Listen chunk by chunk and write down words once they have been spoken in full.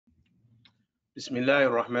بسم الله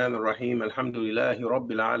الرحمن الرحيم الحمد لله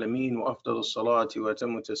رب العالمين وأفضل الصلاة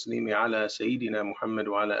وأتم التسليم على سيدنا محمد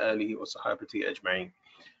وعلى آله وصحابته أجمعين.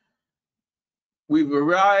 We've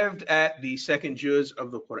arrived at the second juz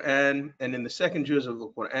of the Quran, and in the second juz of the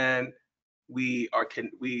Quran, we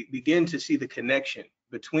begin to see the connection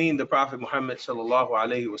between the Prophet Muhammad sallallahu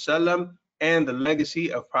alaihi wasallam and the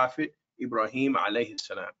legacy of Prophet Ibrahim alayhi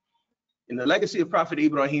salam. In the legacy of Prophet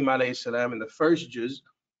Ibrahim alayhi salam, in the first juz,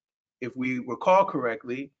 if we recall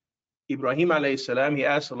correctly, Ibrahim alayhi salam, he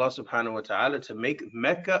asked Allah subhanahu wa ta'ala to make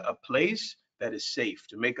Mecca a place that is safe,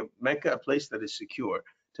 to make Mecca a place that is secure,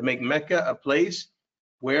 to make Mecca a place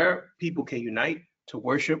where people can unite to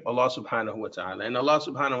worship Allah subhanahu wa ta'ala. And Allah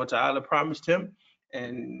subhanahu wa ta'ala promised him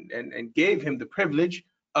and gave him the privilege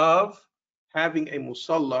of having a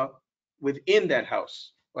musalla within that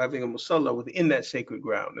house, or having a musalla within that sacred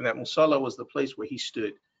ground. And that musalla was the place where he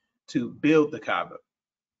stood to build the Kaaba.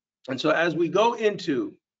 And so as we go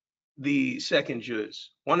into the second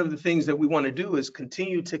juz, one of the things that we want to do is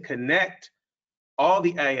continue to connect all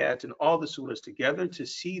the ayat and all the surahs together to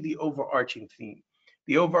see the overarching theme.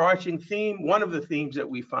 The overarching theme, one of the themes that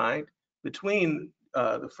we find between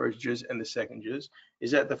the first juz and the second juz,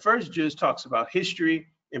 is that the first juz talks about history,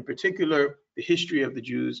 in particular the history of the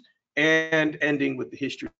Jews, and ending with the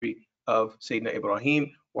history of Sayyidina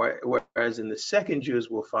Ibrahim, whereas in the second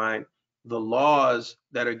juz we'll find the laws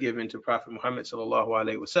that are given to Prophet Muhammad sallallahu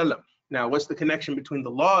alaihi wasallam. Now, what's the connection between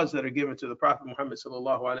the laws that are given to the Prophet Muhammad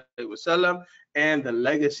sallallahu alaihi wasallam and the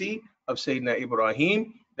legacy of Sayyidina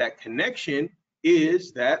Ibrahim? That connection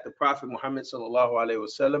is that the Prophet Muhammad sallallahu alaihi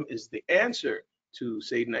wasallam is the answer to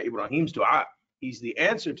Sayyidina Ibrahim's dua. He's the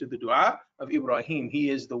answer to the dua of Ibrahim.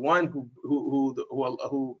 He is the one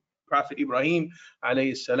who Prophet Ibrahim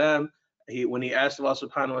alayhi salam, when he asked Allah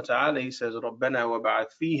subhanahu wa ta'ala, he says, Rabbana wa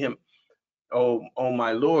ba'ath fihim, oh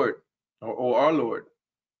my Lord, or our Lord,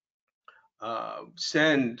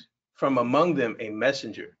 send from among them a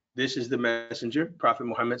messenger. This is the messenger, Prophet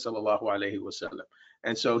Muhammad sallallahu alaihi wasallam.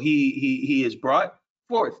 And so he is brought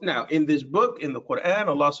forth. Now, in this book, in the Quran,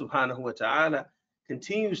 Allah subhanahu wa ta'ala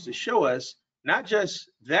continues to show us not just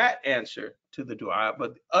that answer to the dua,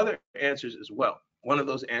 but other answers as well. One of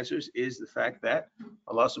those answers is the fact that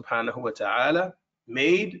Allah subhanahu wa ta'ala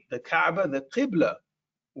made the Kaaba the Qibla,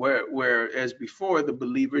 whereas before the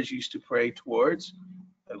believers used to pray towards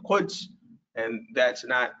Al-Quds, and that's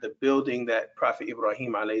not the building that Prophet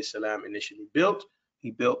Ibrahim alayhi salam initially built.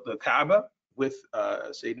 He built the Kaaba with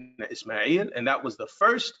Sayyidina Ismail, and that was the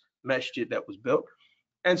first masjid that was built.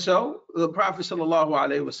 And so the Prophet sallallahu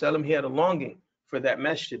alaihi wasallam, he had a longing for that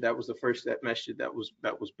masjid. That was the first masjid that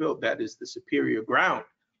was built. That is the superior ground.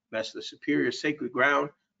 That's the superior sacred ground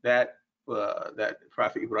that that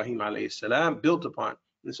Prophet Ibrahim alayhi salam built upon.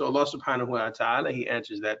 And so Allah subhanahu wa ta'ala, he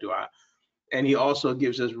answers that dua. And he also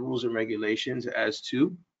gives us rules and regulations as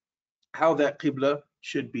to how that qibla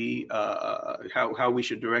should be, how we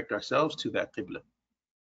should direct ourselves to that qibla.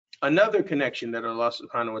 Another connection that Allah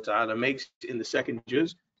subhanahu wa ta'ala makes in the second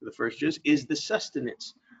juz to the first juz is the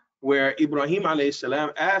sustenance, where Ibrahim alayhi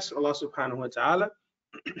salam asks Allah subhanahu wa ta'ala,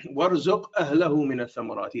 وَارْزُقْ أَهْلَهُ مِنَ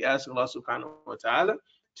الثَّمَرَاتِ. He asks Allah subhanahu wa ta'ala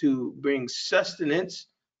to bring sustenance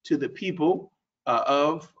to the people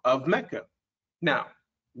of Mecca. Now,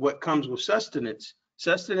 what comes with sustenance?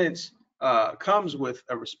 Sustenance comes with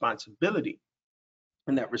a responsibility.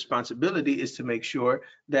 And that responsibility is to make sure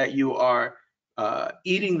that you are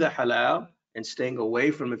eating the halal and staying away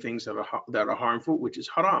from the things that are harmful, which is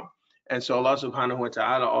haram. And so Allah subhanahu wa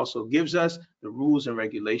ta'ala also gives us the rules and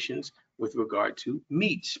regulations with regard to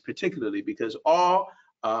meats, particularly because all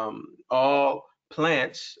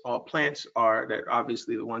plants are, that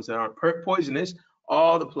obviously the ones that aren't poisonous,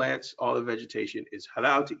 all the plants, all the vegetation is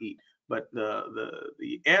halal to eat. But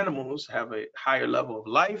the animals have a higher level of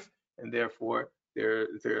life, and therefore there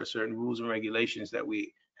are certain rules and regulations that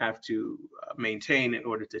we have to maintain in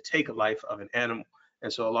order to take a life of an animal.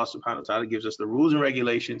 And so Allah subhanahu wa ta'ala gives us the rules and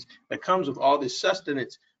regulations that comes with all this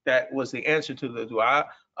sustenance that was the answer to the dua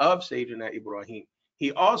of Sayyidina Ibrahim.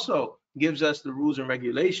 He also gives us the rules and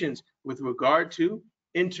regulations with regard to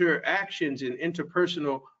interactions and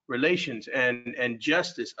interpersonal relations and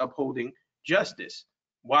justice, upholding justice.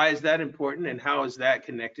 Why is that important, and how is that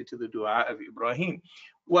connected to the dua of Ibrahim?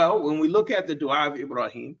 Well, when we look at the dua of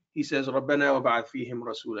Ibrahim, he says, رَبَّنَا وَبَعَثْ فِيهِمْ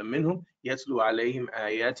رَسُولًا مِّنْهُمْ يَتْلُو عَلَيْهِمْ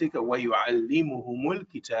آيَاتِكَ وَيُعَلِّمُهُمُ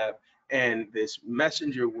الْكِتَابَ. And this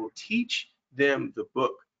messenger will teach them the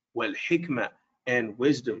book, وَالْحِكْمَةِ, and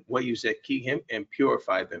wisdom, وَيُزَكِّيهِمْ, and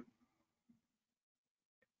purify them.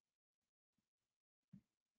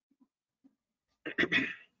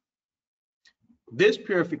 This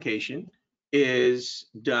purification is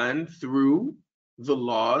done through the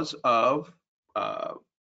laws of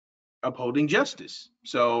upholding justice.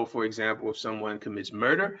 So, for example, if someone commits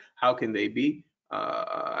murder, how can the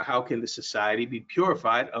society be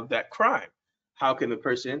purified of that crime? How can the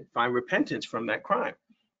person find repentance from that crime?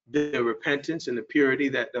 The repentance and the purity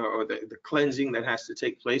that, or the cleansing that has to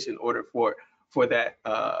take place in order for that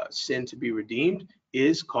sin to be redeemed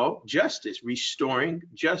is called justice, restoring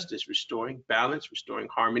justice, restoring balance, restoring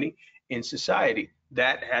harmony in society.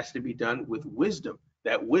 That has to be done with wisdom.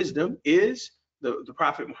 That wisdom is the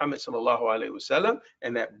Prophet Muhammad sallallahu alaihi wasallam,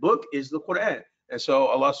 and that book is the Quran. And so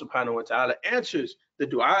Allah subhanahu wa ta'ala answers the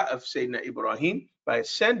dua of Sayyidina Ibrahim by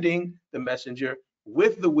sending the messenger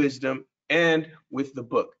with the wisdom and with the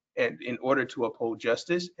book, and in order to uphold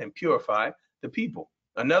justice and purify the people.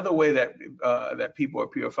 Another way that that people are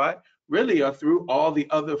purified really are through all the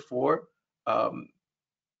other four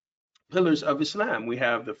pillars of Islam. We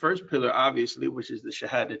have the first pillar, obviously, which is the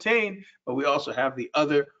Shahadatain, but we also have the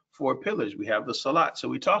other four pillars. We have the Salat. So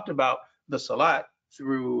we talked about the Salat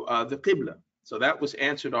through the Qibla. So that was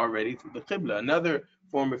answered already through the Qibla. Another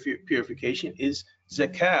form of purification is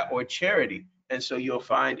Zakat, or charity. And so you'll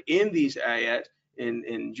find in these ayat, in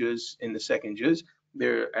the second juz,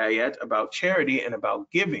 there are ayat about charity and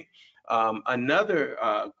about giving. Another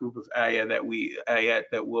group of ayat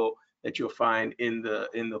that you'll find in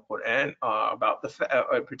the Quran about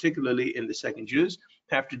particularly in the second juz,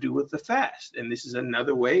 have to do with the fast. And this is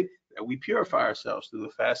another way that we purify ourselves, through the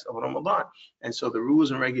fast of Ramadan. And so the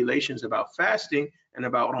rules and regulations about fasting and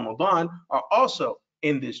about Ramadan are also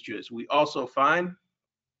in this juz. We also find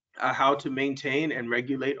how to maintain and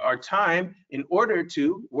regulate our time in order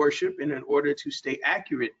to worship and in order to stay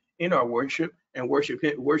accurate in our worship, and worship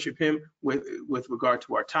him with regard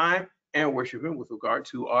to our time, and worship him with regard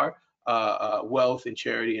to our wealth and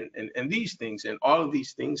charity and these things. And all of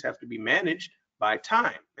these things have to be managed by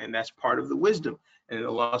time, and that's part of the wisdom. And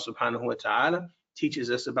Allah subhanahu wa ta'ala teaches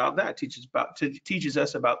us about that, teaches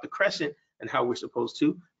us about the crescent and how we're supposed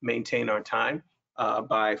to maintain our time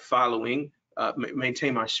by following,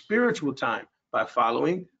 maintain our spiritual time by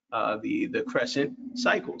following the crescent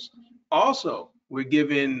cycles. Also, we're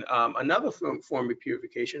given another form of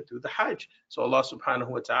purification through the Hajj. So Allah subhanahu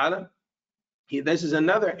wa ta'ala, this is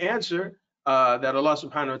another answer that Allah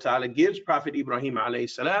subhanahu wa ta'ala gives Prophet Ibrahim alayhi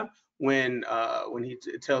salam when he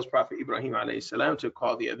tells Prophet Ibrahim alayhi salam to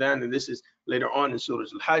call the adhan. And this is later on in Surah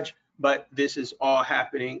Al-Hajj, but this is all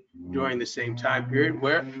happening during the same time period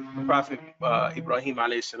where Prophet Ibrahim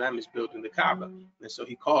alayhi salam is building the Kaaba. And so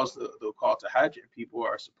he calls the call to Hajj, and people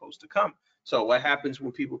are supposed to come. So what happens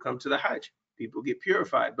when people come to the Hajj? People get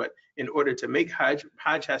purified. But in order to make Hajj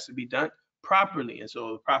has to be done properly. And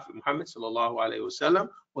so the Prophet Muhammad sallallahu alaihi wasallam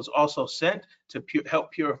was also sent to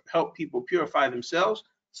help people purify themselves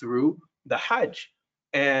through the Hajj.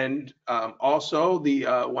 And also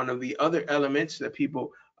one of the other elements that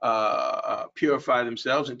people purify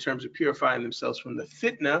themselves in terms of purifying themselves from the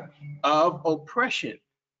fitna of oppression.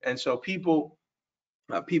 And so people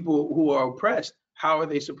who are oppressed, how are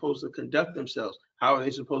they supposed to conduct themselves? How are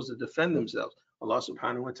they supposed to defend themselves? Allah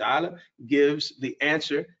subhanahu wa ta'ala gives the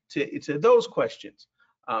answer to those questions.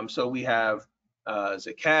 So we have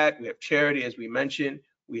zakat, we have charity, as we mentioned,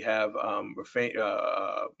 we have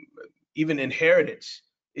even inheritance,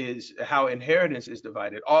 is how inheritance is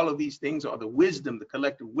divided. All of these things are the wisdom, the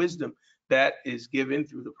collective wisdom that is given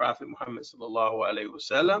through the Prophet Muhammad sallallahu alaihi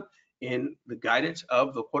wasallam in the guidance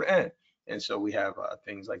of the Quran. And so we have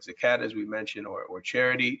things like zakat, as we mentioned, or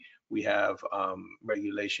charity. We have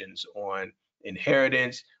regulations on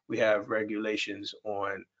inheritance. We have regulations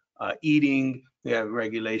on eating. We have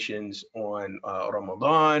regulations on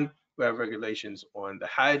Ramadan. We have regulations on the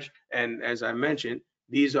Hajj. And as I mentioned,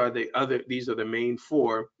 these are the main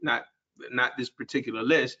four, not this particular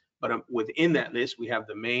list, but within that list, we have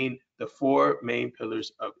the four main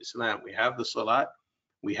pillars of Islam. We have the Salat,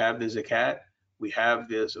 we have the Zakat, we have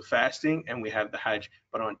the fasting, and we have the Hajj.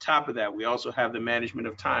 But on top of that, we also have the management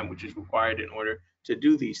of time, which is required in order to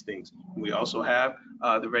do these things. We also have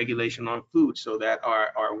the regulation on food, so that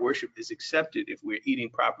our worship is accepted. If we're eating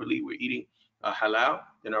properly, we're eating halal,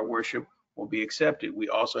 then our worship will be accepted. We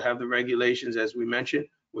also have the regulations, as we mentioned,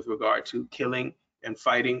 with regard to killing and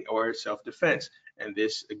fighting or self-defense. And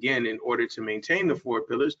this, again, in order to maintain the four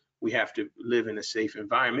pillars, we have to live in a safe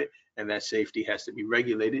environment, and that safety has to be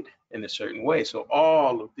regulated in a certain way. So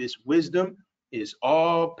all of this wisdom is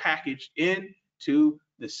all packaged into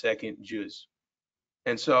the second juz.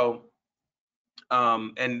 And so,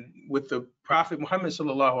 and with the Prophet Muhammad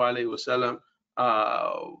sallallahu alaihi wasallam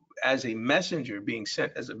as a messenger, being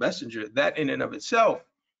sent as a messenger, that in and of itself,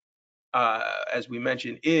 as we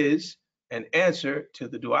mentioned, is an answer to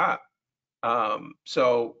the dua.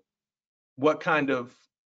 So what kind of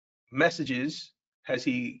messages has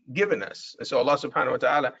he given us? And so Allah subhanahu wa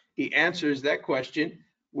ta'ala, he answers that question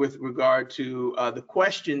with regard to the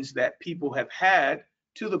questions that people have had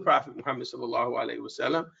to the Prophet Muhammad sallallahu alaihi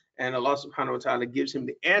wasallam, and Allah subhanahu wa ta'ala gives him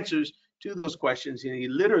the answers to those questions. And he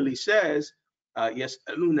literally says, yes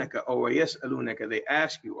alunaka, or yes alunaka, they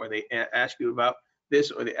ask you, or they ask you about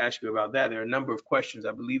this, or they ask you about that. There are a number of questions.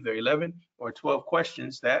 I believe there are 11 or 12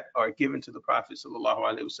 questions that are given to the Prophet sallallahu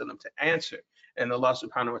alaihi wasallam to answer, and Allah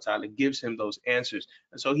subhanahu wa ta'ala gives him those answers.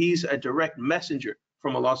 And so he's a direct messenger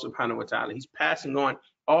from Allah subhanahu wa ta'ala. He's passing on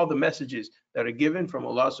all the messages that are given from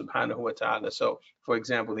Allah subhanahu wa ta'ala. So for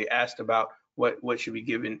example, they asked about what should be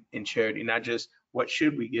given in charity, not just what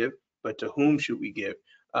should we give, but to whom should we give.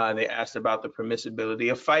 They asked about the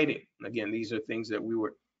permissibility of fighting. Again, these are things that we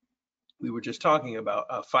were just talking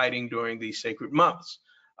about, fighting during these sacred months,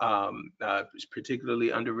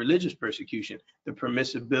 particularly under religious persecution, the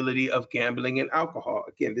permissibility of gambling and alcohol.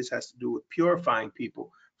 Again, this has to do with purifying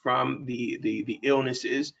people from the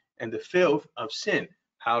illnesses and the filth of sin.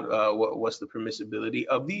 What's the permissibility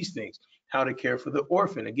of these things? How to care for the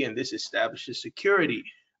orphan. Again, this establishes security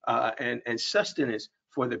and sustenance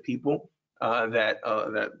for the people that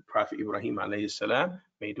Prophet Ibrahim alayhi salam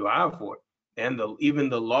made dua for. And even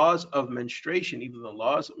the laws of menstruation,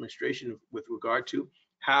 with regard to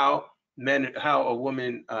how a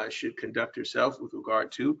woman should conduct herself with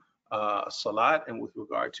regard to salat, and with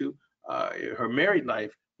regard to her married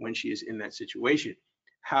life when she is in that situation,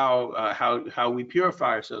 how we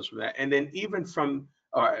purify ourselves from that. And then even from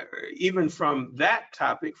that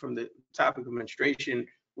topic, from the topic of menstruation,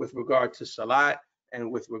 with regard to salat,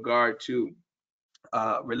 and with regard to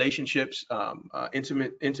relationships,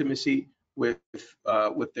 intimacy with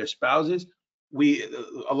their spouses,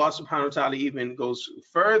 Allah subhanahu wa ta'ala even goes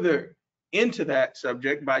further into that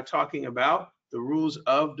subject by talking about the rules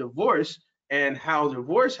of divorce, and how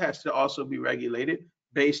divorce has to also be regulated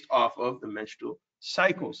based off of the menstrual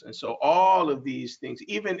cycles. And so all of these things,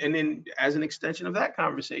 and then as an extension of that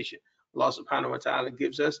conversation, Allah subhanahu wa ta'ala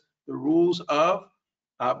gives us the rules of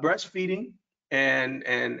breastfeeding and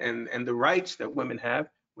the rights that women have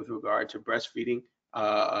with regard to breastfeeding,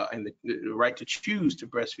 and the right to choose to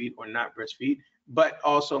breastfeed or not breastfeed, but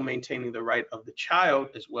also maintaining the right of the child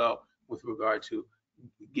as well with regard to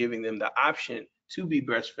giving them the option to be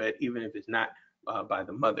breastfed, even if it's not by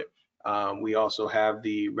the mother. We also have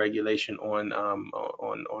the regulation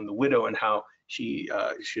on the widow and how she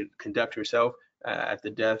should conduct herself at the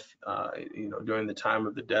death, during the time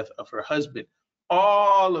of the death of her husband.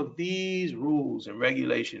 All of these rules and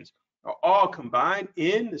regulations are all combined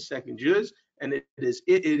in the second juz, and it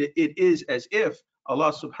is as if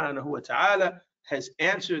Allah subhanahu wa ta'ala has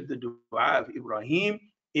answered the dua of Ibrahim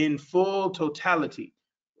in full totality.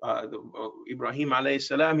 Ibrahim alayhi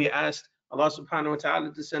salam, he asked Allah subhanahu wa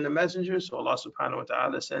ta'ala to send a messenger, so Allah subhanahu wa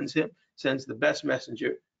ta'ala sends the best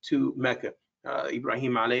messenger to Mecca.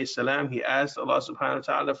 Ibrahim alayhi salam, he asked Allah subhanahu wa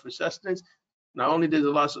ta'ala for sustenance. Not only did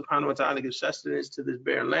Allah subhanahu wa ta'ala give sustenance to this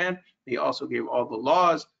barren land, he also gave all the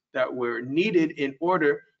laws that were needed in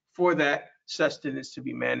order for that sustenance to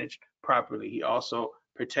be managed properly. He also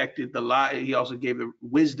protected he also gave the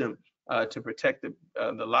wisdom to protect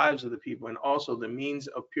the lives of the people, and also the means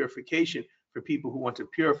of purification for people who want to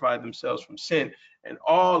purify themselves from sin. And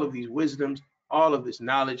all of these wisdoms, all of this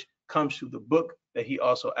knowledge comes through the book that he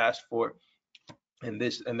also asked for, and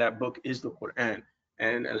that book is the Quran.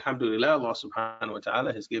 And alhamdulillah, Allah subhanahu wa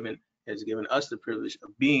ta'ala has given us the privilege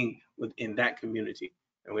of being within that community.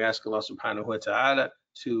 And we ask Allah subhanahu wa ta'ala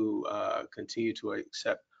to continue to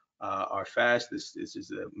accept our fast. This is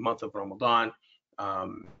the month of Ramadan.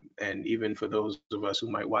 And even for those of us who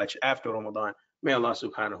might watch after Ramadan, may Allah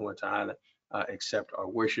subhanahu wa ta'ala accept our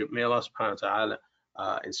worship. May Allah subhanahu wa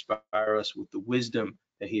ta'ala inspire us with the wisdom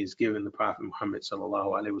that he has given the Prophet Muhammad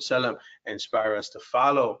sallallahu alaihi wasallam, and inspire us to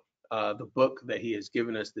follow the book that he has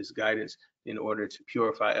given us, this guidance, in order to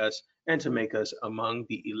purify us and to make us among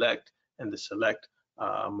the elect and the select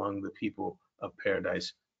among the people of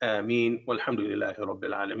paradise. Ameen. Walhamdulillahi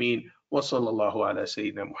Rabbil Alameen. Wa sallallahu ala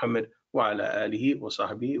Sayyidina Muhammad wa ala alihi wa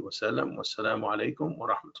sahbihi wa sallam. Wassalamu alaikum wa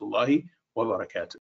rahmatullahi wa barakatuh.